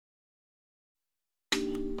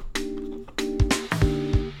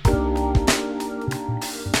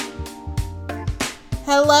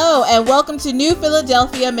Hello, and welcome to New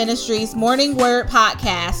Philadelphia Ministries Morning Word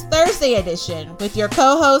Podcast, Thursday edition, with your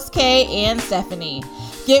co-hosts Kay and Stephanie.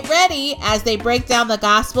 Get ready as they break down the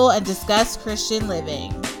gospel and discuss Christian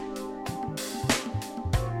living.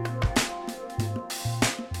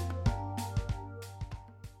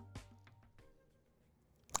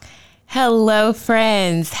 Hello,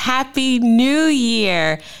 friends. Happy New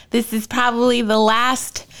Year. This is probably the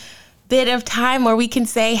last bit of time where we can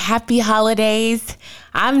say happy holidays.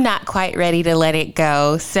 I'm not quite ready to let it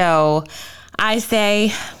go. So I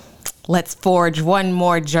say, let's forge one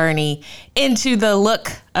more journey into the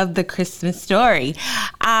look of the Christmas story.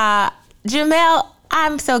 Jamel,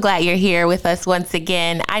 I'm so glad you're here with us once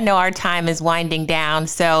again. I know our time is winding down,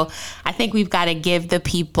 so I think we've got to give the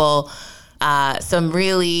people some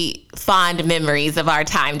really fond memories of our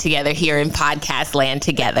time together here in podcast land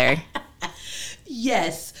together.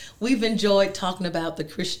 Yes, we've enjoyed talking about the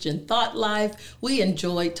Christian thought life. We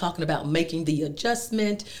enjoyed talking about making the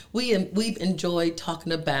adjustment. We've enjoyed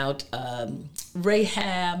talking about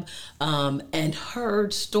Rahab and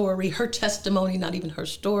her story, her testimony, not even her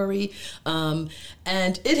story. And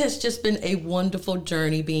it has just been a wonderful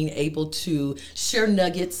journey being able to share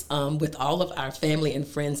nuggets with all of our family and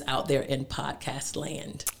friends out there in podcast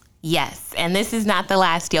land. Yes, and this is not the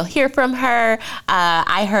last you'll hear from her.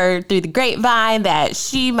 I heard through the grapevine that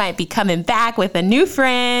she might be coming back with a new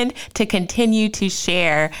friend to continue to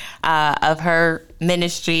share of her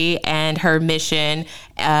ministry and her mission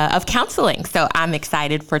of counseling. So I'm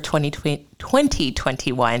excited for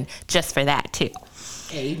 2021 just for that too.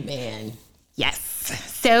 Amen. Yes.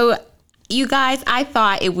 So you guys, I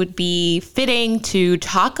thought it would be fitting to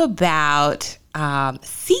talk about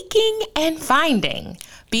seeking and finding.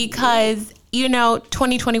 Because,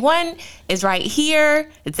 2021 is right here.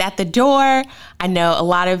 It's at the door. I know a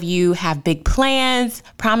lot of you have big plans,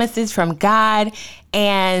 promises from God.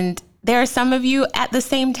 And there are some of you at the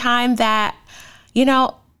same time that,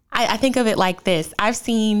 I think of it like this. I've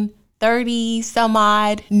seen 30 some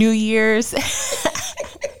odd New Year's.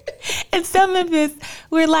 And some of us,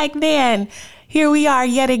 we're like, man, here we are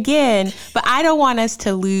yet again. But I don't want us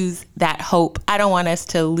to lose that hope. I don't want us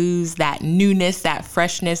to lose that newness, that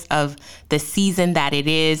freshness of the season that it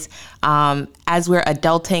is. As we're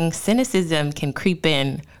adulting, cynicism can creep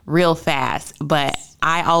in real fast. But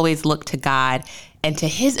I always look to God and to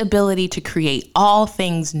his ability to create all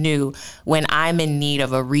things new when I'm in need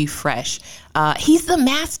of a refresh. He's the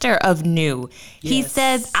master of new. Yes. He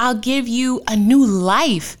says, I'll give you a new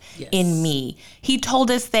life in me. He told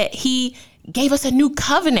us that he gave us a new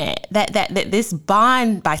covenant, that this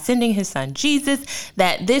bond, by sending his son Jesus,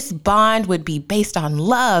 that this bond would be based on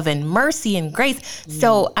love and mercy and grace.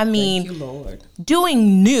 So, thank you, Lord.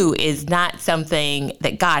 Doing new is not something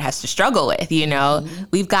that God has to struggle with, Mm-hmm.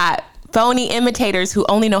 We've got phony imitators who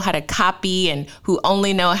only know how to copy and who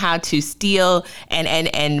only know how to steal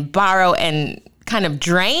and borrow and kind of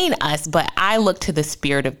drain us. But I look to the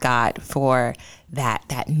Spirit of God for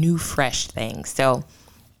that new, fresh thing. So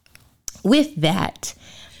with that,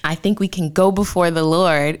 I think we can go before the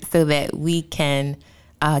Lord so that we can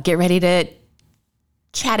get ready to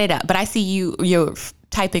chat it up. But I see you're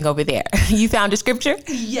typing over there. You found a scripture?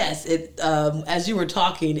 Yes. As you were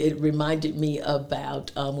talking, it reminded me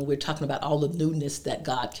about when we're talking about all the newness that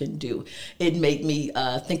God can do. It made me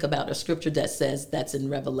think about a scripture that says, that's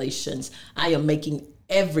in Revelations, I am making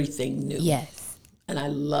everything new. Yes. And I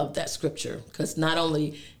love that scripture because not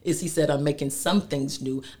only is he said, I'm making some things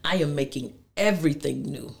new, I am making everything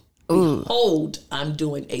new. Ooh. Behold, I'm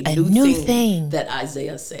doing a new thing that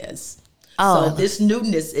Isaiah says. Oh. So this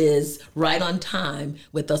newness is right on time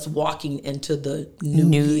with us walking into the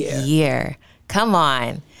new year. Come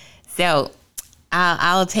on. So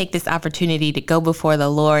I'll take this opportunity to go before the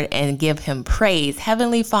Lord and give him praise.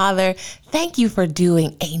 Heavenly Father, thank you for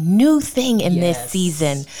doing a new thing in this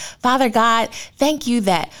season. Father God, thank you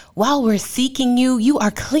that while we're seeking you, you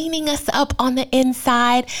are cleaning us up on the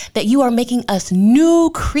inside, that you are making us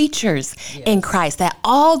new creatures in Christ, that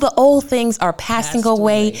all the old things are passing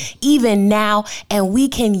away even now, and we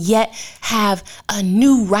can yet have a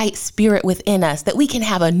new right spirit within us, that we can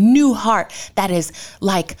have a new heart that is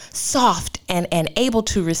like soft and able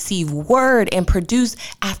to receive word and produce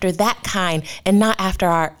after that kind and not after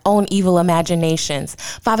our own evil imaginations.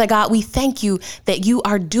 Father God, we thank you that you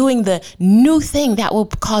are doing the new thing that will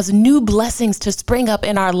cause new blessings to spring up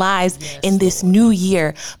in our lives in this new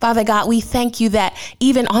year. Father God, we thank you that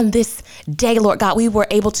even on this day, Lord God, we were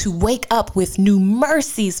able to wake up with new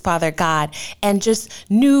mercies, Father God, and just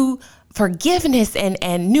new forgiveness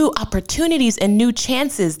and new opportunities and new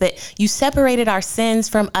chances, that you separated our sins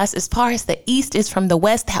from us as far as the east is from the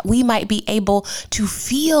west, that we might be able to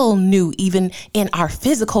feel new even in our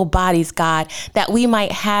physical bodies, God, that we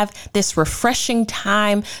might have this refreshing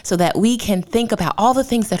time so that we can think about all the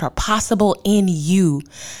things that are possible in you.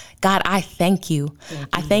 God, I thank you.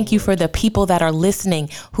 I thank you for the people that are listening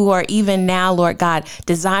who are even now, Lord God,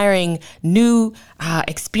 desiring new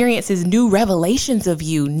experiences, new revelations of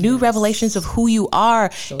you, new revelations of who you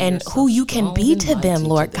are and who you can be to them,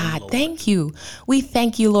 Lord God. Thank you. We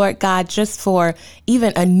thank you, Lord God, just for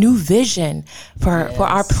even a new vision for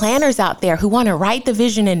our planners out there who want to write the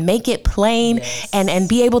vision and make it plain and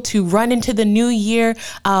be able to run into the new year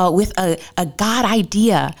with a God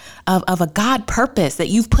idea of a God purpose that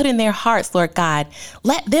you've put in their hearts, Lord God.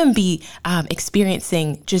 Let them be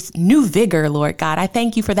experiencing just new vigor, Lord God. I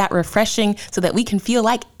thank you for that refreshing so that we can feel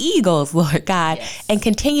like eagles, Lord God, and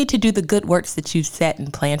continue to do the good works that you've set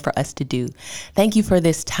and planned for us to do. Thank you for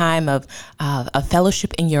this time of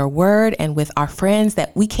fellowship in your word and with our friends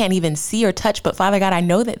that we can't even see or touch. But Father God, I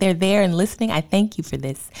know that they're there and listening. I thank you for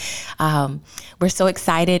this. We're so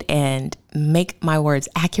excited, and make my words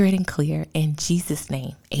accurate and clear. In Jesus'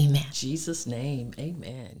 name, amen. Jesus' name,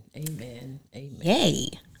 amen, amen, amen. Yay.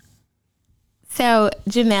 So,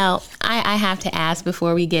 Jamel, I have to ask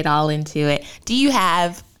before we get all into it, do you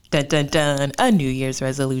have, a New Year's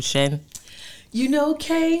resolution? You know,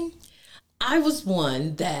 Kay, I was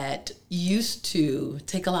one that used to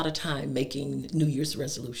take a lot of time making New Year's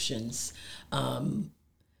resolutions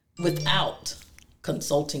without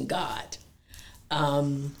consulting God.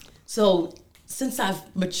 So since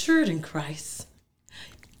I've matured in Christ,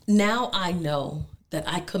 now I know that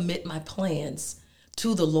I commit my plans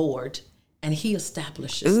to the Lord and he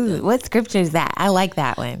establishes them. What scripture is that? I like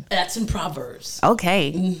that one. That's in Proverbs.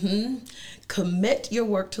 Okay. Commit your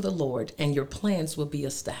work to the Lord and your plans will be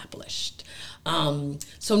established.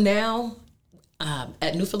 So now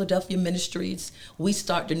at New Philadelphia Ministries, we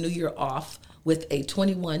start the new year off with a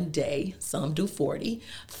 21-day, some do 40,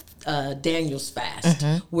 Daniel's fast,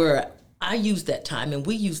 where I use that time and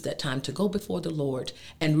we use that time to go before the Lord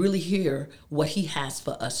and really hear what he has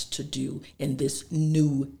for us to do in this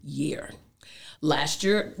new year. This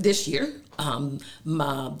year,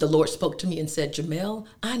 the Lord spoke to me and said, Jamel,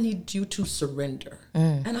 I need you to surrender.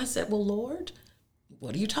 And I said, well, Lord,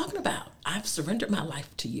 what are you talking about? I've surrendered my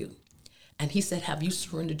life to you. And he said, have you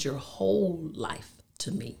surrendered your whole life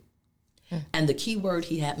to me? And the key word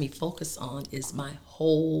he had me focus on is my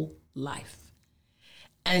whole life.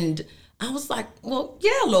 And I was like, well,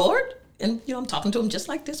 yeah, Lord. And, I'm talking to him just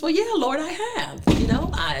like this. Well, yeah, Lord, I have.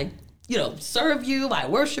 I serve you. I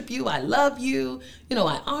worship you. I love you.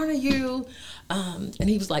 I honor you. And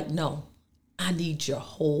he was like, no, I need your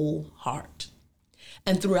whole heart.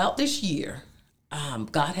 And throughout this year,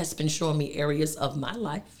 God has been showing me areas of my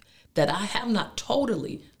life that I have not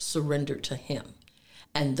totally surrendered to him.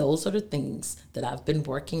 And those are the things that I've been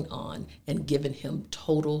working on and giving him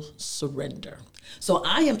total surrender. So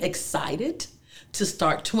I am excited to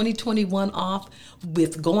start 2021 off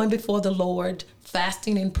with going before the Lord,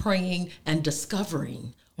 fasting and praying and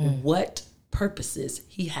discovering what purposes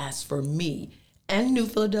he has for me and New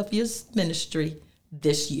Philadelphia's ministry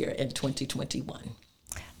this year in 2021.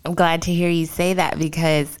 I'm glad to hear you say that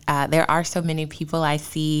because there are so many people I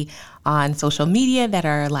see on social media that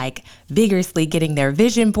are like vigorously getting their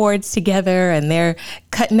vision boards together and they're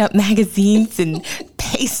cutting up magazines and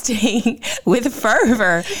pasting with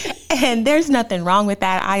fervor. And there's nothing wrong with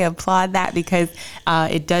that. I applaud that because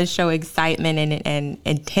it does show excitement and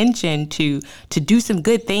intention to do some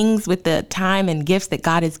good things with the time and gifts that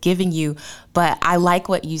God is giving you. But I like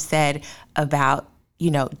what you said about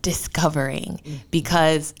discovering,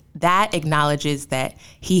 because that acknowledges that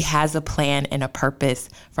he has a plan and a purpose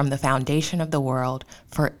from the foundation of the world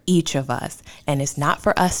for each of us. And it's not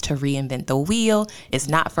for us to reinvent the wheel. It's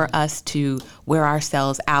not for us to wear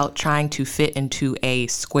ourselves out trying to fit into a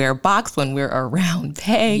square box when we're a round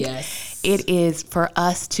peg. Yes. It is for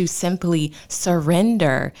us to simply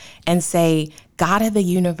surrender and say, God of the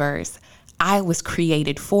universe, I was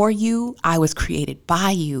created for you. I was created by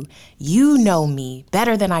you. You know me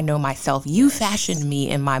better than I know myself. You fashioned me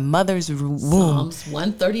in my mother's womb. Psalms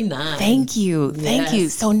 139. Thank you. Thank you.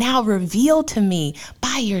 So now reveal to me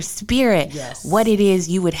by your spirit what it is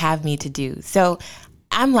you would have me to do. So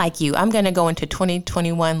I'm like you. I'm going to go into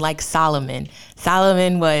 2021 like Solomon.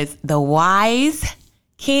 Solomon was the wise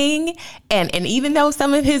king, and even though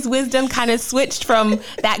some of his wisdom kind of switched from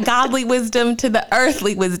that godly wisdom to the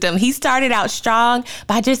earthly wisdom, he started out strong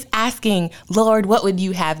by just asking, Lord, what would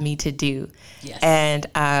you have me to do? Yes.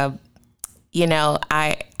 And You know,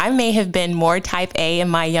 I may have been more type A in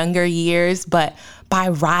my younger years, but by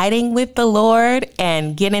riding with the Lord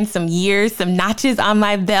and getting some years, some notches on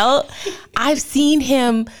my belt, I've seen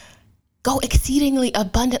him go exceedingly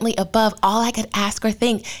abundantly above all I could ask or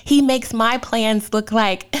think. He makes my plans look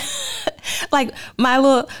like like my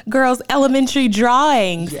little girl's elementary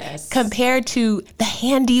drawings compared to the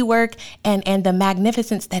handiwork and the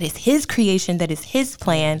magnificence that is his creation, that is his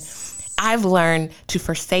plan. I've learned to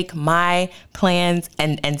forsake my plans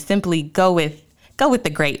and simply go with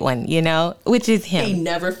the great one, you know, which is him. He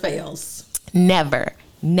never fails. Never.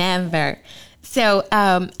 So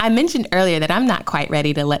I mentioned earlier that I'm not quite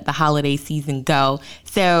ready to let the holiday season go.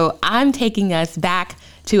 So I'm taking us back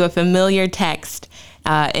to a familiar text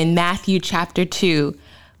in Matthew chapter 2.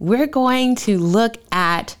 We're going to look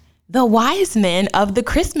at the wise men of the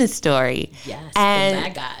Christmas story. Yes, and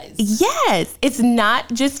the Magi's. Yes, it's not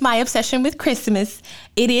just my obsession with Christmas.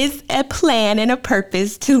 It is a plan and a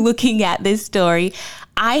purpose to looking at this story.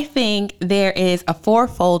 I think there is a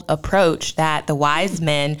fourfold approach that the wise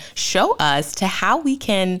men show us to how we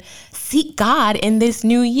can seek God in this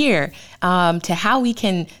new year, to how we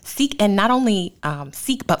can seek and not only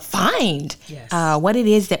seek, but find what it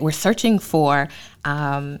is that we're searching for.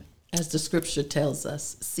 As the scripture tells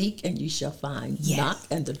us, seek and you shall find. Yes. Knock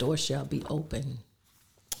and the door shall be open.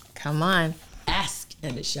 Come on. Ask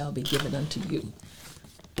and it shall be given unto you.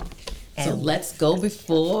 So let's go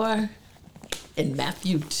before in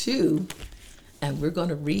Matthew 2, and we're going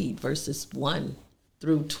to read verses 1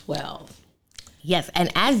 through 12. Yes, and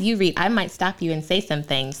as you read, I might stop you and say some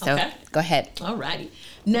things. So Go ahead. All righty.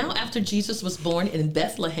 Now after Jesus was born in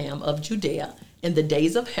Bethlehem of Judea in the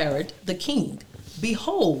days of Herod the king,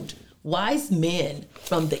 behold, wise men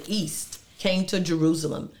from the east came to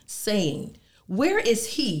Jerusalem, saying, where is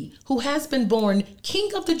he who has been born King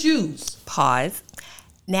of the Jews? Pause.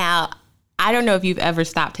 Now, I don't know if you've ever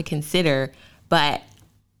stopped to consider, but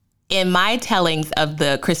in my tellings of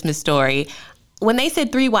the Christmas story, when they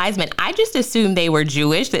said three wise men, I just assumed they were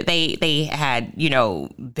Jewish, that they had, you know,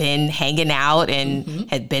 been hanging out and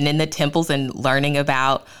had been in the temples and learning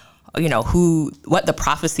about, you know, what the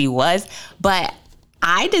prophecy was. But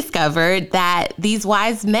I discovered that these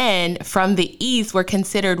wise men from the East were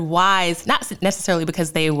considered wise, not necessarily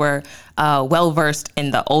because they were well-versed in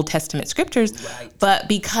the Old Testament scriptures, but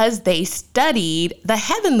because they studied the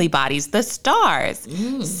heavenly bodies, the stars.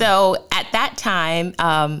 So at that time,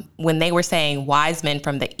 when they were saying wise men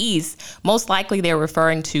from the East, most likely they're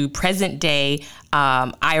referring to present-day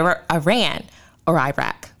Iran or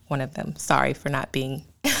Iraq, one of them. Sorry for not being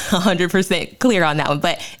 100% clear on that one,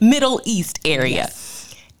 but Middle East area. Yes.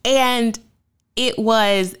 And it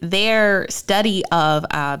was their study of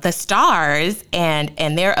the stars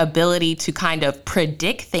and their ability to kind of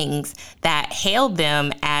predict things that hailed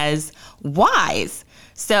them as wise.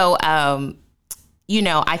 So, you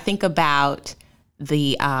know, I think about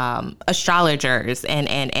the astrologers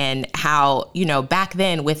and how, you know, back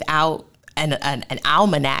then without an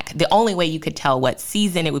almanac, the only way you could tell what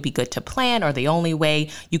season it would be good to plant, or the only way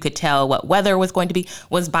you could tell what weather was going to be,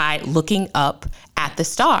 was by looking up at the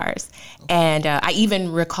stars. And I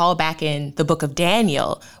even recall back in the book of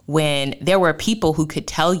Daniel, when there were people who could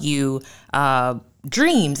tell you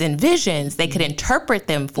dreams and visions, they could interpret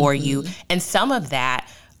them for you. And some of that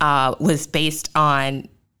was based on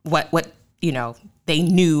what you know, they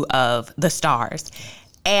knew of the stars.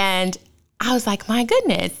 And I was like, my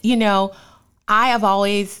goodness, you know, I have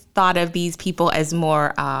always thought of these people as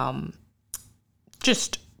more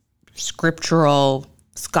just scriptural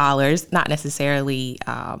scholars, not necessarily,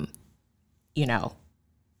 you know,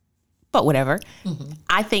 but whatever.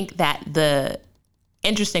 I think that the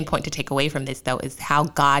interesting point to take away from this, though, is how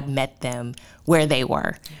God met them where they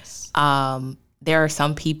were. Yes. There are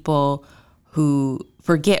some people who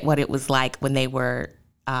forget what it was like when they were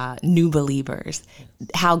new believers,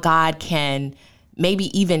 how God can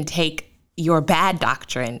maybe even take your bad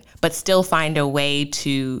doctrine, but still find a way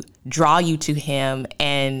to draw you to him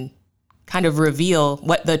and kind of reveal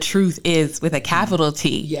what the truth is with a capital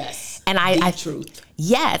T. Yes. And truth.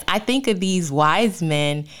 Yes. I think of these wise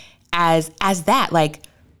men as that, like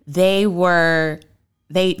they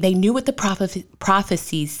knew what the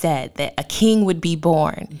prophecies said, that a king would be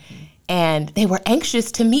born. And they were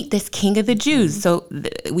anxious to meet this King of the Jews. So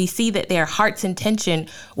we see that their heart's intention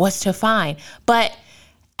was to find. But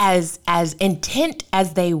as intent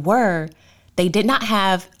as they were, they did not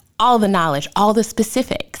have all the knowledge, all the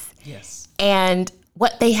specifics. Yes. And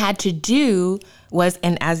what they had to do was,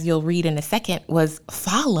 and as you'll read in a second, was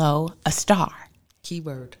follow a star.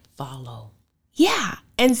 Keyword, follow. Yeah.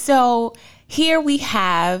 And so here we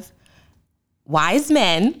have wise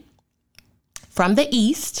men from the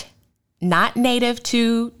east, not native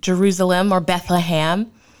to Jerusalem or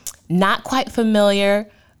Bethlehem, not quite familiar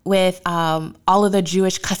with all of the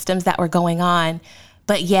Jewish customs that were going on,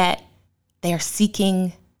 but yet they're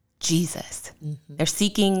seeking Jesus. Mm-hmm. They're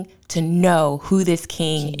seeking to know who this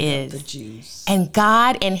king is. The Jews. And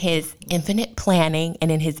God, in his infinite planning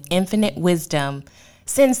and in his infinite wisdom,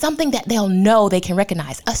 sends something that they'll know, they can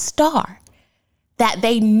recognize, a star that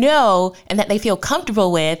they know and that they feel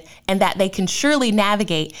comfortable with and that they can surely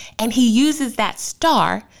navigate. And he uses that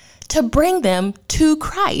star to bring them to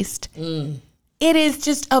Christ. It is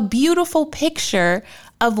just a beautiful picture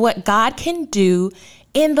of what God can do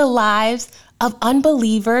in the lives of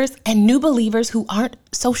unbelievers and new believers who aren't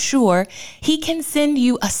so sure. He can send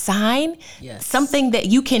you a sign, something that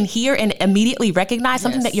you can hear and immediately recognize,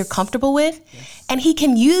 something that you're comfortable with. And he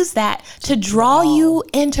can use that to draw you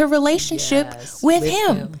into relationship with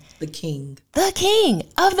him. The king. The king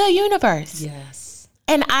of the universe. Yes.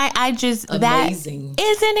 And I just, amazing.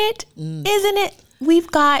 That, isn't it?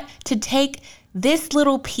 We've got to take this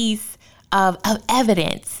little piece of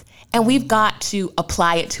evidence and we've got to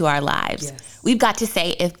apply it to our lives. Yes. We've got to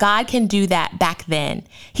say, if God can do that back then,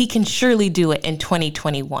 he can surely do it in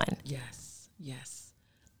 2021. Yes, yes.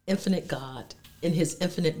 Infinite God, in his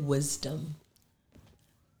infinite wisdom,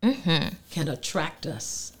 can attract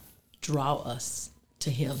us, draw us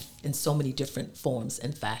to him in so many different forms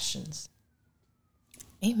and fashions.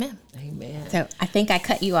 Amen. Amen. So I think I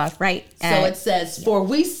cut you off, right? So it says, for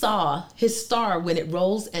we saw his star when it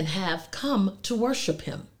rose and have come to worship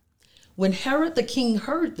him. When Herod the king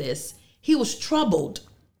heard this, he was troubled,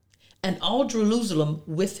 and all Jerusalem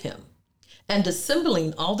with him. And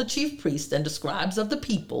assembling all the chief priests and the scribes of the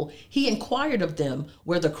people, he inquired of them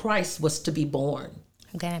where the Christ was to be born.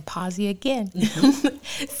 I'm going to pause you again.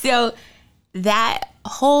 So that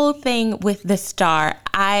whole thing with the star,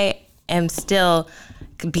 I am still,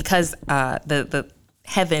 because the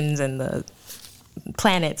heavens and the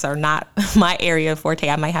planets are not my area of forte.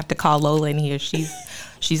 I might have to call Lola in here.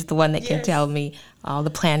 She's the one that can tell me all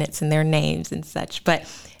the planets and their names and such. But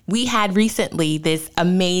we had recently this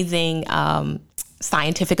amazing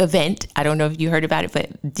scientific event. I don't know if you heard about it,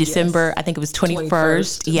 but December, I think it was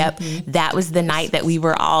 21st. Yep. Mm-hmm. That was the night that we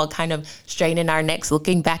were all kind of straining our necks,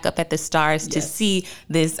 looking back up at the stars to see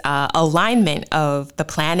this alignment of the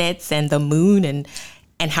planets and the moon and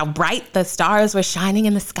how bright the stars were shining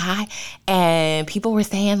in the sky. And people were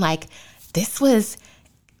saying, like, this was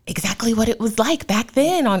exactly what it was like back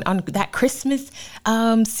then on that Christmas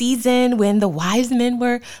season when the wise men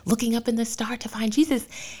were looking up in the star to find Jesus.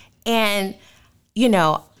 And, you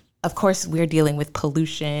know, of course, we're dealing with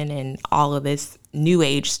pollution and all of this new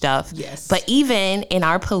age stuff. Yes. But even in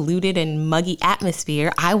our polluted and muggy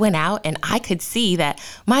atmosphere, I went out and I could see that,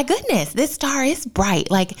 my goodness, this star is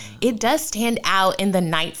bright. Like, it does stand out in the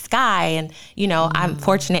night sky. And, you know, I'm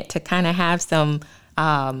fortunate to kind of have some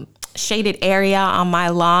shaded area on my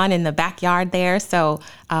lawn in the backyard there. So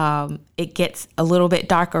it gets a little bit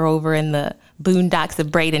darker over in the boondocks of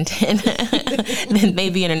Bradenton than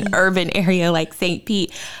maybe in an urban area like St.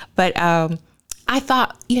 Pete. But I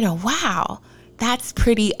thought, you know, wow, that's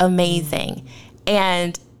pretty amazing.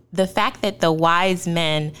 And the fact that the wise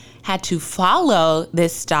men had to follow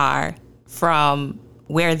this star from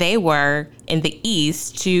where they were in the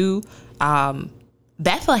east to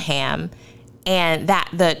Bethlehem, and that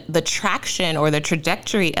the traction or the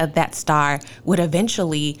trajectory of that star would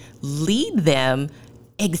eventually lead them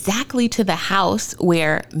exactly to the house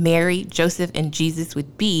where Mary, Joseph, and Jesus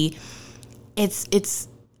would be.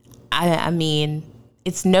 I mean,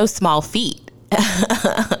 it's no small feat.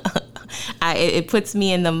 It puts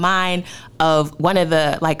me in the mind of one of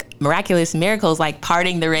the like miraculous miracles, like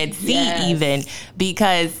parting the Red Sea, even,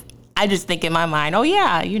 because I just think in my mind, oh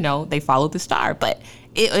yeah, you know, they followed the star, but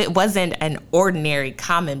it wasn't an ordinary,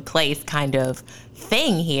 commonplace kind of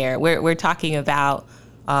thing here. We're talking about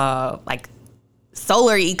like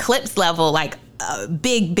solar eclipse level, like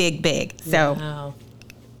big. So wow.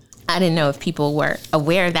 I didn't know if people were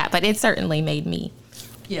aware of that, but it certainly made me.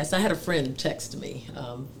 Yes, I had a friend text me,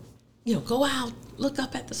 you know, go out, look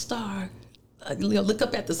up at the star, look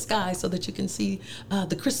up at the sky so that you can see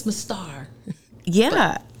the Christmas star. Yeah.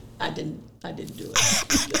 But I didn't do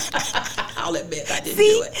it. I'll admit I didn't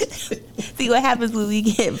do it. See what happens when we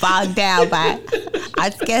get bogged down by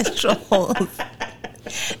our schedules.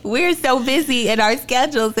 We're so busy in our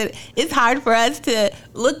schedules that it's hard for us to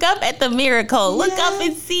look up at the miracle, look up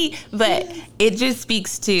and see. But it just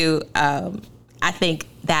speaks to, I think,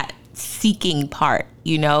 that seeking part,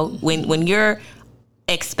 you know, when you're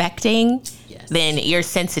expecting, then you're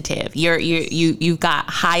sensitive. You've got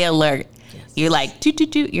high alert. You're like, toot,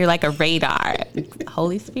 toot, toot. You're like a radar.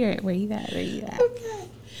 Holy Spirit, where you at? Where you at? Okay.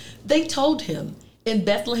 They told him, in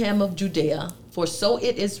Bethlehem of Judea, for so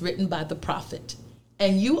it is written by the prophet,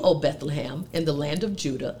 and you, O Bethlehem, in the land of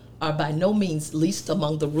Judah, are by no means least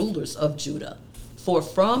among the rulers of Judah. For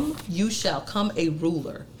from you shall come a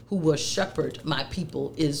ruler who will shepherd my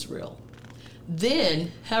people Israel.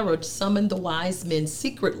 Then Herod summoned the wise men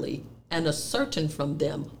secretly and ascertained from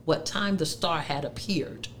them what time the star had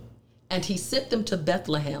appeared. And he sent them to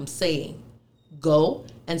Bethlehem, saying, Go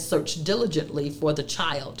and search diligently for the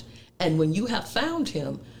child, and when you have found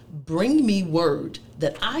him, bring me word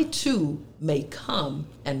that I too may come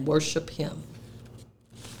and worship him.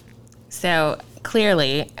 So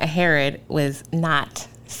clearly, Herod was not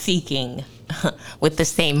seeking with the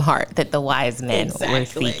same heart that the wise men were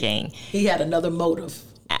seeking. He had another motive.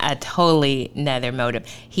 A totally another motive.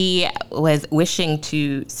 He was wishing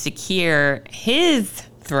to secure his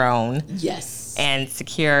throne. Yes. And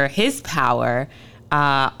secure his power.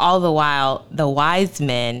 All the while, the wise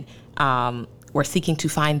men were seeking to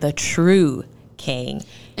find the true king.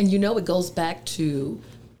 And it goes back to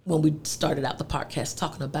when we started out the podcast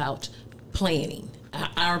talking about planning,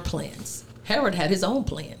 our plans. Herod had his own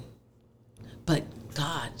plan, but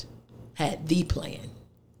God had the plan.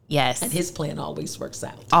 Yes. And his plan always works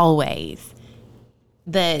out. Always.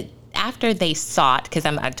 After they sought, because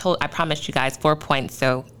I promised you guys 4 points.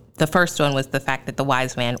 So the first one was the fact that the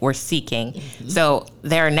wise men were seeking. Mm-hmm. So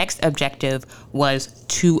their next objective was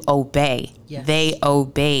to obey. Yes. They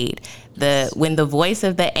obeyed. When the voice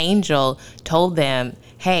of the angel told them,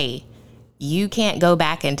 hey, you can't go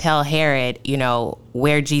back and tell Herod,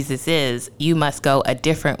 where Jesus is. You must go a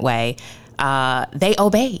different way. They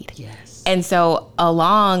obeyed. Yes. And so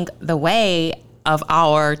along the way of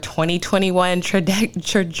our 2021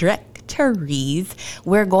 trajectories,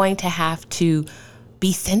 we're going to have to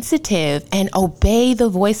be sensitive and obey the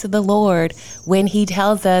voice of the Lord when he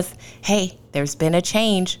tells us, hey, there's been a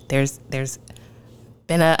change. There's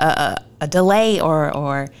been a delay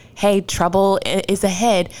or hey, trouble is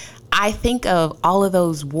ahead. I think of all of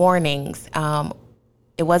those warnings.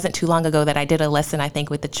 It wasn't too long ago that I did a lesson, I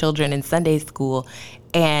think, with the children in Sunday school.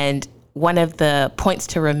 And one of the points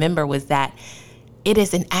to remember was that it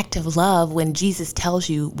is an act of love when Jesus tells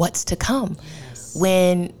you what's to come. Yes.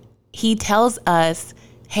 When he tells us,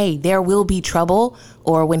 hey, there will be trouble,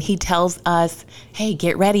 or when he tells us, hey,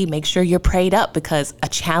 get ready, make sure you're prayed up because a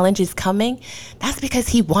challenge is coming, that's because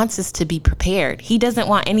he wants us to be prepared. He doesn't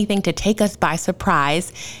want anything to take us by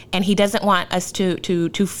surprise, and he doesn't want us to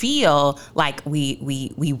feel like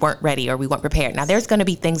we weren't ready or we weren't prepared. Now, there's going to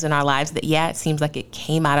be things in our lives that, it seems like it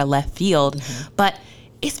came out of left field, but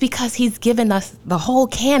it's because he's given us the whole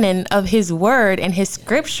canon of his word and his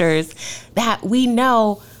scriptures that we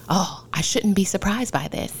know, I shouldn't be surprised by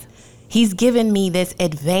this. He's given me this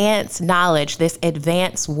advanced knowledge, this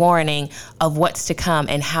advanced warning of what's to come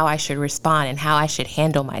and how I should respond and how I should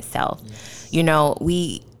handle myself. Yes.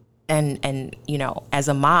 We, and as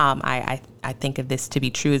a mom, I think of this to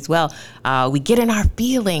be true as well. We get in our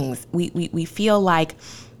feelings. We feel like,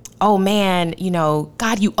 oh man,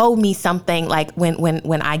 God, you owe me something, like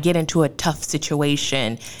when I get into a tough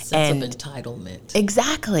situation. Sense of entitlement.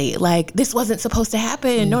 Exactly. Like, this wasn't supposed to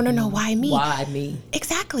happen. Mm-hmm. No, why me? Why me?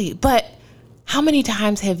 Exactly. But how many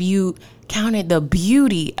times have you counted the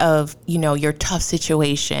beauty of, your tough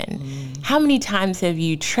situation? Mm. How many times have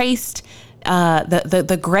you traced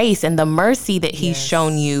the grace and the mercy that he's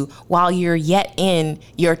shown you while you're yet in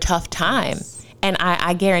your tough time? Yes. And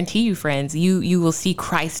I guarantee you, friends, you will see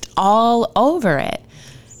Christ all over it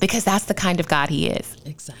because that's the kind of God he is.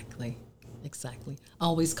 Exactly.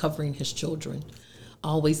 Always covering his children,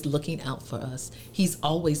 always looking out for us. He's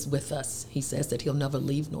always with us. He says that he'll never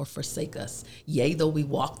leave nor forsake us. Yea, though we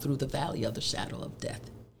walk through the valley of the shadow of death,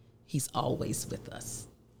 he's always with us.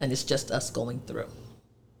 And it's just us going through.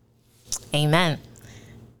 Amen.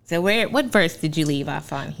 So what verse did you leave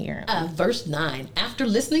off on here? Verse 9. After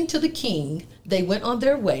listening to the king, they went on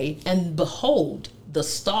their way, and behold, the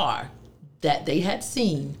star that they had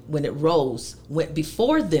seen when it rose went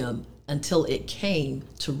before them until it came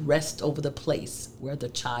to rest over the place where the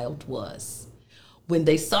child was. When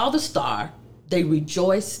they saw the star, they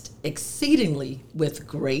rejoiced exceedingly with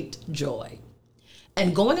great joy.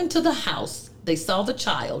 And going into the house, they saw the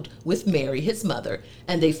child with Mary, his mother,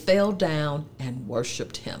 and they fell down and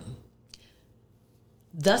worshiped him.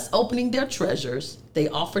 Thus, opening their treasures, they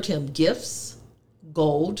offered him gifts,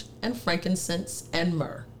 gold and frankincense and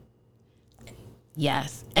myrrh.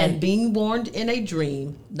 Yes. And being warned in a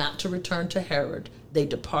dream not to return to Herod, they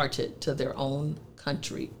departed to their own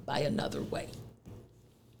country by another way.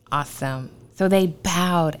 Awesome. So they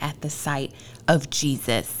bowed at the sight of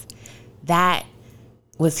Jesus. That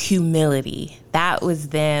was humility. That was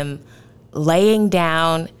them laying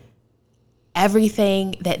down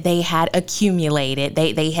everything that they had accumulated.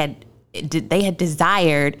 They had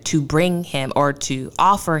desired to bring him or to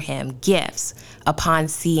offer him gifts upon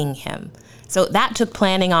seeing him. So that took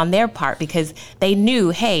planning on their part, because they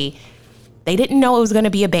knew, hey, they didn't know it was going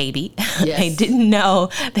to be a baby. Yes. They didn't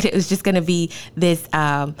know that it was just going to be this,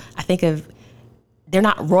 they're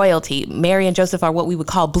not royalty. Mary and Joseph are what we would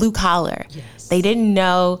call blue collar. Yes. They didn't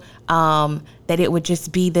know that it would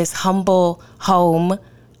just be this humble home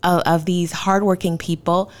of these hardworking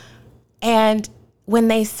people. And when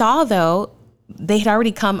they saw, though, they had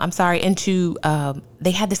already come, into,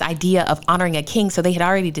 they had this idea of honoring a king. So they had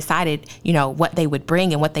already decided, what they would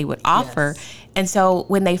bring and what they would offer. Yes. And so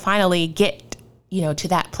when they finally get, to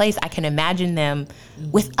that place, I can imagine them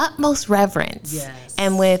with utmost reverence. Yes.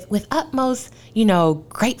 And with utmost,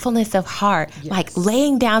 gratefulness of heart, yes. like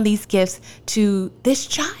laying down these gifts to this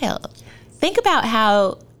child. Yes. Think about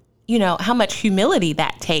how much humility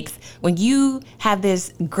that takes when you have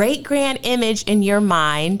this great grand image in your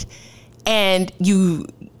mind and you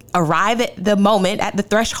arrive at the moment, at the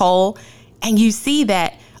threshold, and you see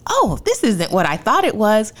that, oh, this isn't what I thought it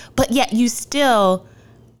was, but yet you still,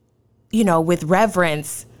 with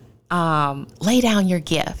reverence, lay down your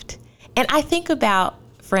gift. And I think about,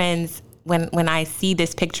 friends, when I see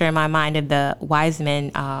this picture in my mind of the wise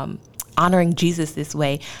men honoring Jesus this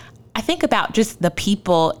way, I think about just the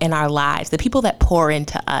people in our lives, the people that pour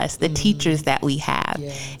into us, the teachers that we have.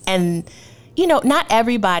 Yes. And, not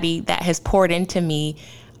everybody that has poured into me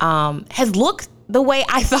has looked the way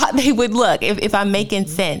I thought they would look, if I'm making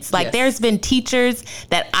sense. Like, yes. There's been teachers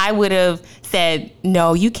that I would have said,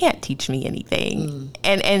 no, you can't teach me anything.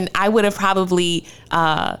 And I would have probably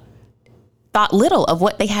thought little of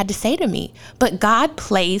what they had to say to me. But God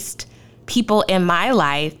placed people in my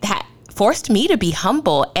life that forced me to be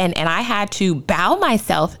humble, and I had to bow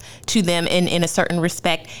myself to them in a certain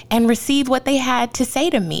respect and receive what they had to say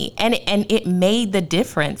to me. And it made the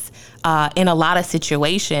difference in a lot of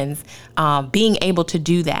situations, being able to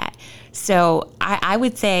do that. So I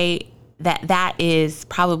would say that is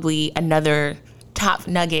probably another top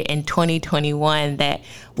nugget in 2021, that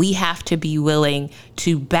we have to be willing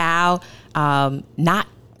to bow, not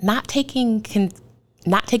taking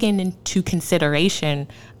into consideration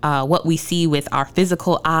what we see with our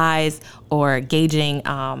physical eyes, or gauging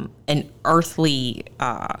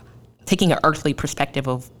taking an earthly perspective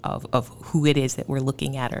of who it is that we're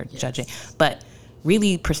looking at or yes. judging, but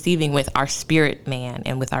really perceiving with our spirit man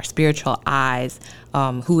and with our spiritual eyes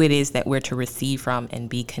who it is that we're to receive from and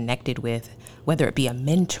be connected with, whether it be a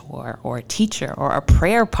mentor or a teacher or a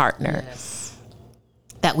prayer partner. Yes.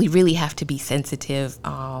 That we really have to be sensitive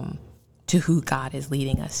to who God is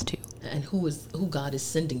leading us to. And who God is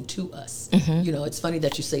sending to us. Mm-hmm. It's funny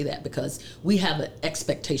that you say that, because we have an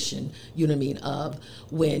expectation, of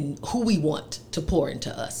who we want to pour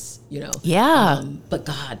into us, Yeah. But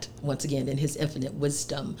God, once again, in his infinite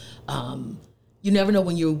wisdom, you never know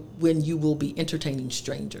when you will be entertaining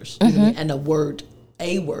strangers. Mm-hmm. And a word,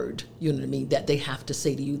 that they have to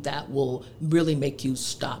say to you that will really make you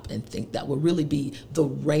stop and think, that will really be the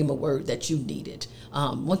rhema word that you needed.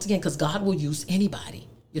 Once again, because God will use anybody,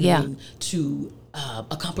 to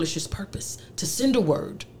accomplish his purpose, to send a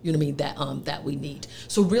word, that we need.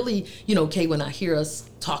 So really, Kay, when I hear us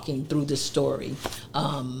talking through this story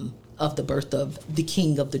of the birth of the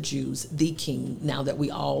King of the Jews, the King now that we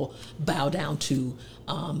all bow down to,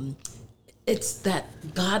 it's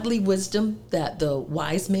that godly wisdom that the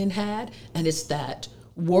wise men had, and it's that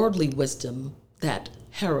worldly wisdom that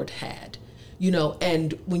Herod had.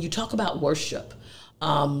 And when you talk about worship,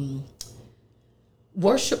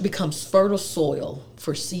 worship becomes fertile soil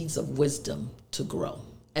for seeds of wisdom to grow.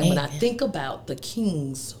 And when I think about the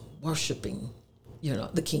kings worshiping,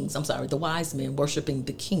 the wise men worshiping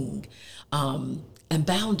the king, and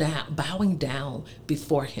bowing down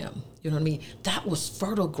before him, that was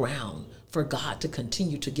fertile ground for God to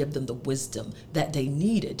continue to give them the wisdom that they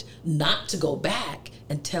needed, not to go back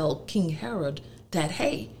and tell King Herod that,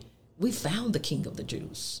 hey, we found the King of the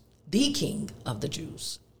Jews, the King of the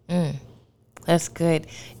Jews. That's good.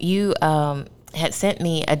 You had sent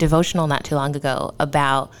me a devotional not too long ago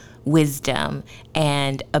about wisdom,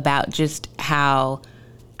 and about just how,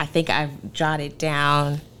 I think I've jotted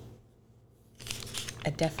down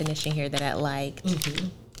a definition here that I liked. Mm-hmm.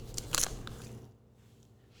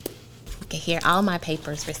 Okay, here, all my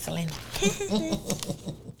papers for Selena.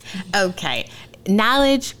 Okay.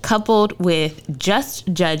 Knowledge coupled with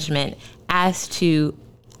just judgment as to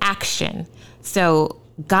action. So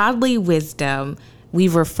godly wisdom,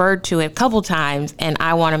 we've referred to it a couple times, and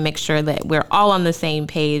I want to make sure that we're all on the same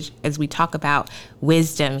page as we talk about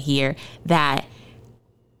wisdom here, that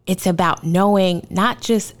it's about knowing not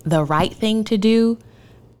just the right thing to do,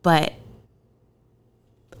 but,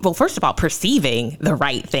 well, first of all, perceiving the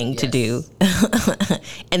right thing to do,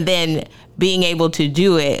 and then being able to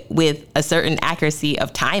do it with a certain accuracy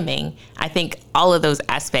of timing. I think all of those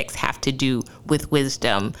aspects have to do with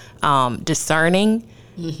wisdom, discerning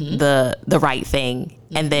the right thing,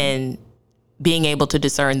 and then being able to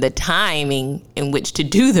discern the timing in which to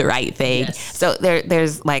do the right thing. Yes. So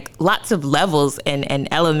there's like lots of levels and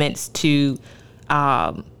elements to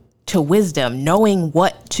wisdom, knowing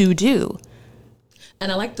what to do.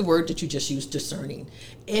 And I like the word that you just used, discerning.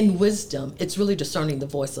 In wisdom, it's really discerning the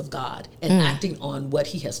voice of God and acting on what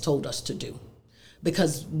he has told us to do.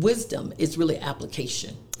 Because wisdom is really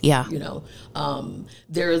application. Yeah.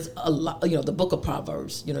 There's a lot, the book of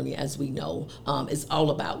Proverbs, as we know, is all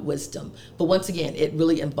about wisdom. But once again, it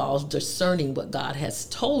really involves discerning what God has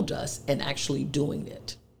told us and actually doing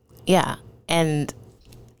it. Yeah. And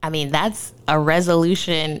I mean, that's a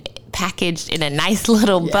resolution packaged in a nice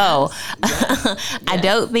little bow. Yes. I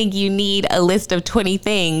don't think you need a list of 20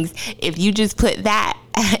 things. If you just put that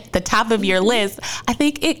at the top of your list, I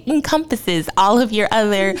think it encompasses all of your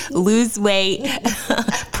other lose weight,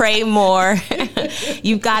 pray more.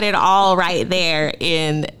 You've got it all right there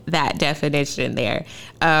in that definition there.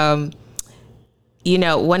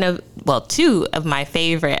 Two of my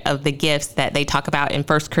favorite of the gifts that they talk about in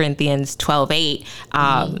 1 Corinthians 12:8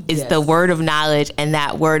 is the word of knowledge and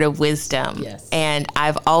that word of wisdom. Yes. And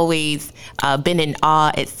I've always been in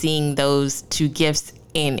awe at seeing those two gifts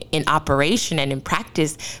in operation and in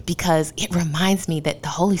practice, because it reminds me that the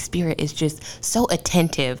Holy Spirit is just so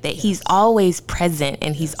attentive, that he's always present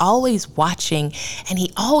and he's always watching, and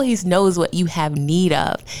he always knows what you have need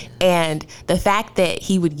of. And the fact that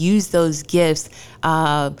he would use those gifts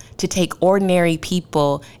to take ordinary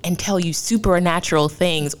people and tell you supernatural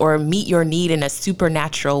things or meet your need in a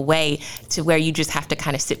supernatural way to where you just have to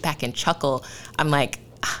kind of sit back and chuckle. I'm like,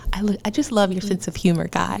 I just love your sense of humor,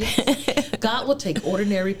 God. Yes. God will take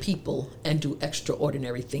ordinary people and do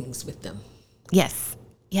extraordinary things with them. Yes.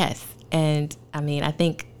 And I mean, I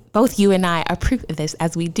think both you and I are proof of this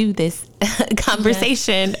as we do this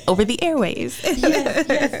conversation over the airwaves.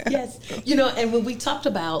 Yes. And when we talked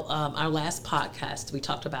about our last podcast, we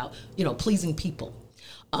talked about, pleasing people.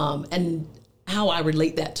 And how I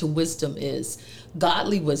relate that to wisdom is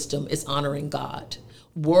godly wisdom is honoring God.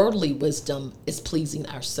 Worldly wisdom is pleasing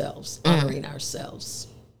ourselves, honoring ourselves.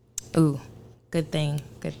 Ooh, good thing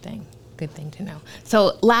to know.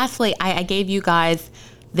 So lastly, I gave you guys,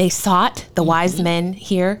 they sought, the wise men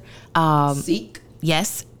here. Seek.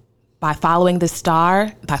 Yes, by following the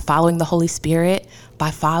star, by following the Holy Spirit,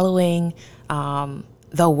 by following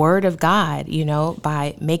the word of God,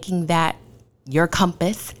 by making that your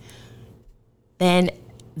compass. Then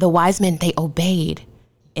the wise men, they obeyed.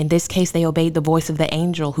 In this case, they obeyed the voice of the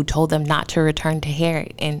angel who told them not to return to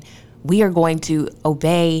Herod. And we are going to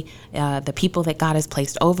obey the people that God has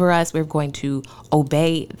placed over us. We're going to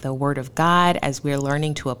obey the word of God as we're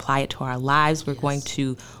learning to apply it to our lives. We're going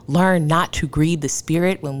to learn not to grieve the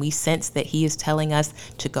Spirit when we sense that he is telling us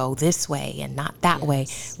to go this way and not that way.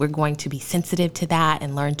 We're going to be sensitive to that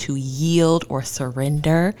and learn to yield or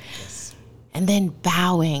surrender. Yes. And then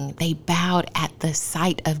bowing. They bowed at the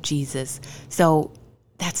sight of Jesus. So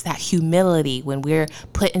that's that humility when we're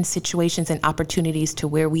put in situations and opportunities to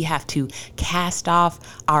where we have to cast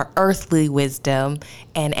off our earthly wisdom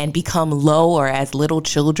and become low or as little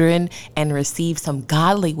children and receive some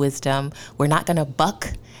godly wisdom. We're not going to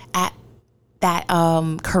buck at that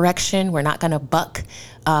correction. We're not going to buck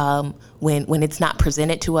when it's not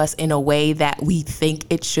presented to us in a way that we think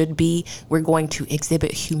it should be. We're going to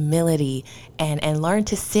exhibit humility and learn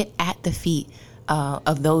to sit at the feet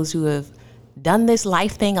of those who have done this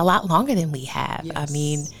life thing a lot longer than we have. Yes. I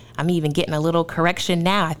mean, I'm even getting a little correction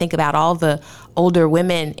now. I think about all the older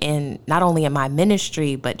women in not only in my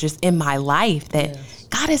ministry, but just in my life that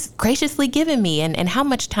God has graciously given me, and how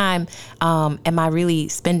much time am I really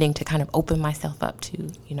spending to kind of open myself up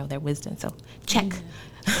to, their wisdom. So check.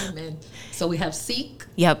 Amen. So we have seek.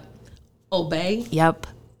 Yep. Obey. Yep.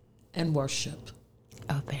 And worship.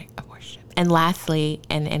 Obey, worship. And lastly,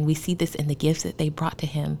 and we see this in the gifts that they brought to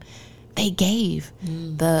him, they gave.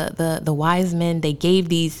 The wise men, they gave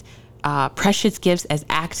these precious gifts as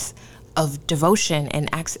acts of devotion and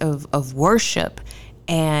acts of worship.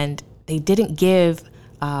 And they didn't give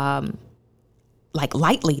like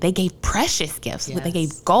lightly. They gave precious gifts. Yes. They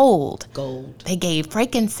gave gold. Gold. They gave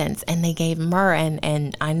frankincense, and they gave myrrh.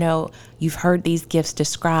 And I know you've heard these gifts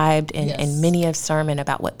described in many a sermon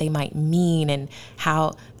about what they might mean and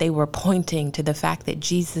how they were pointing to the fact that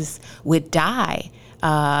Jesus would die.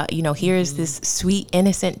 Here's this sweet,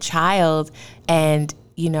 innocent child, and,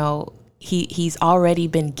 he's already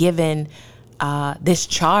been given this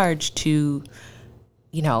charge to,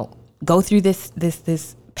 go through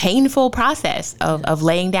this painful process of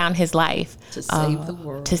laying down his life to save the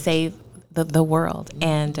world. To save the world.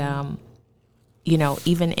 And,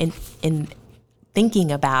 even in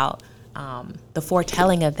thinking about the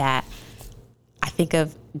foretelling of that, I think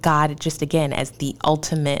of God just again as the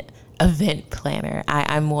ultimate event planner.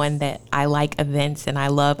 I'm one that I like events, and I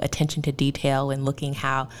love attention to detail and looking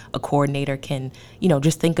how a coordinator can,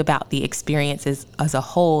 just think about the experiences as a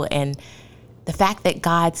whole. And the fact that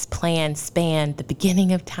God's plan spanned the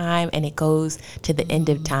beginning of time and it goes to the end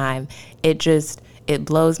of time, it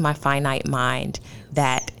blows my finite mind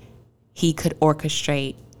that he could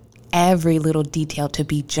orchestrate every little detail to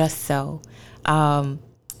be just so.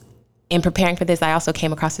 In preparing for this, I also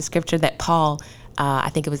came across a scripture that Paul, I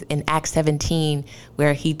think it was in Acts 17,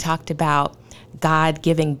 where he talked about God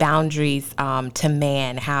giving boundaries to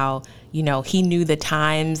man, how, he knew the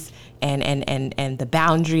times and the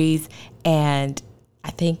boundaries. And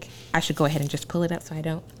I think I should go ahead and just pull it up so I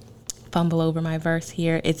don't fumble over my verse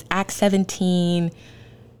here. It's Acts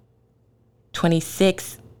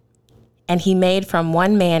 17:26. And he made from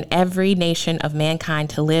one man every nation of mankind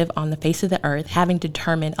to live on the face of the earth, having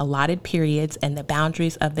determined allotted periods and the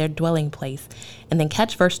boundaries of their dwelling place. And then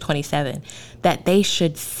catch verse 27, that they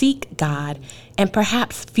should seek God and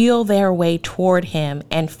perhaps feel their way toward him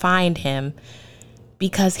and find him,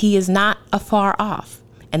 because he is not afar off.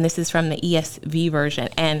 And this is from the ESV version.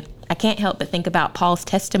 And I can't help but think about Paul's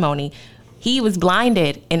testimony. He was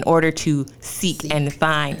blinded in order to seek and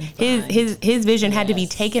find. His vision had to be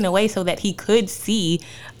taken away so that he could see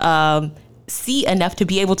enough to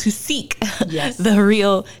be able to seek the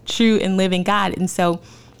real, true, and living God. And so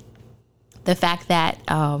the fact that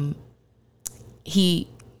he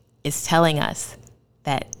is telling us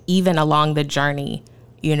that even along the journey,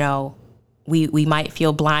 we might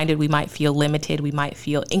feel blinded, we might feel limited, we might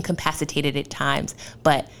feel incapacitated at times,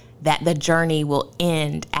 but that the journey will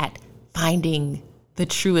end at finding the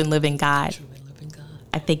true and living God.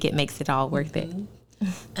 I think it makes it all worth it.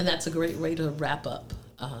 And that's a great way to wrap up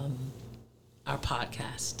our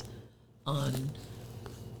podcast on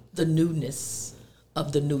the newness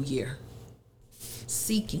of the new year.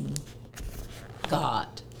 Seeking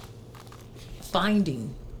God,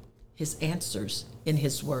 finding his answers in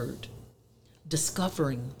his word,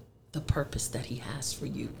 discovering the purpose that he has for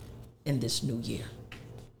you in this new year.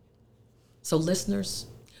 So listeners,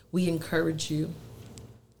 we encourage you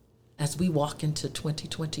as we walk into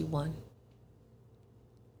 2021.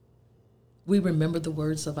 We remember the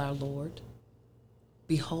words of our Lord.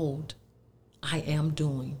 Behold, I am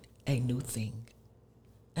doing a new thing.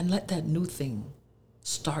 And let that new thing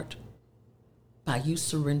start by you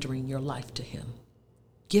surrendering your life to him,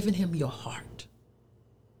 giving him your heart,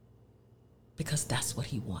 because that's what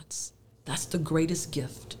he wants. That's the greatest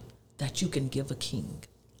gift that you can give a king,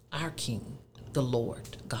 our King, the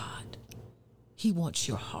Lord God. He wants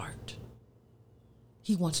your heart.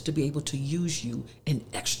 He wants to be able to use you in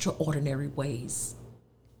extraordinary ways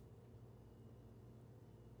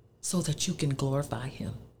so that you can glorify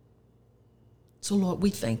him. So Lord, we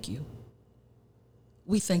thank you.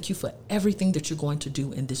 We thank you for everything that you're going to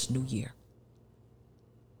do in this new year.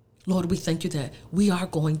 Lord, we thank you that we are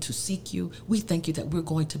going to seek you. We thank you that we're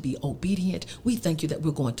going to be obedient. We thank you that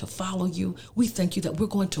we're going to follow you. We thank you that we're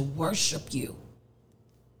going to worship you.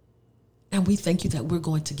 And we thank you that we're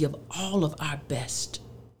going to give all of our best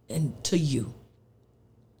to you.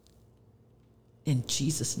 In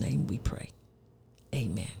Jesus' name we pray.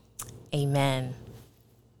 Amen. Amen.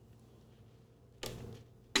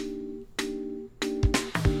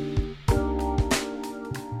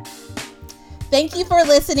 Thank you for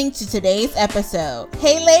listening to today's episode.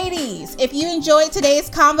 Hey ladies, if you enjoyed today's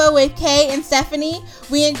convo with Kay and Stephanie,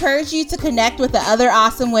 we encourage you to connect with the other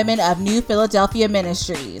awesome women of New Philadelphia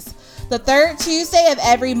Ministries. The third Tuesday of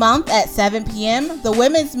every month at 7 p.m., the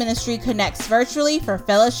Women's Ministry connects virtually for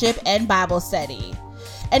fellowship and Bible study.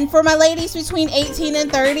 And for my ladies between 18 and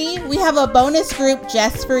 30, we have a bonus group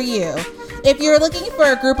just for you. If you're looking for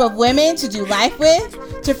a group of women to do life with,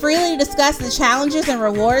 to freely discuss the challenges and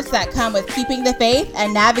rewards that come with keeping the faith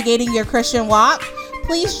and navigating your Christian walk,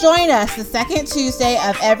 please join us the second Tuesday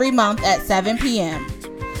of every month at 7 p.m.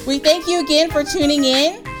 We thank you again for tuning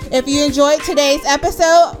in. If you enjoyed today's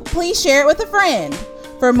episode, please share it with a friend.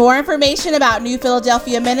 For more information about New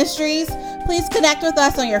Philadelphia Ministries, please connect with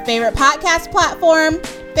us on your favorite podcast platform,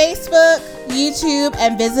 Facebook, YouTube,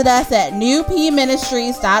 and visit us at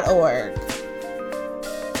newpministries.org.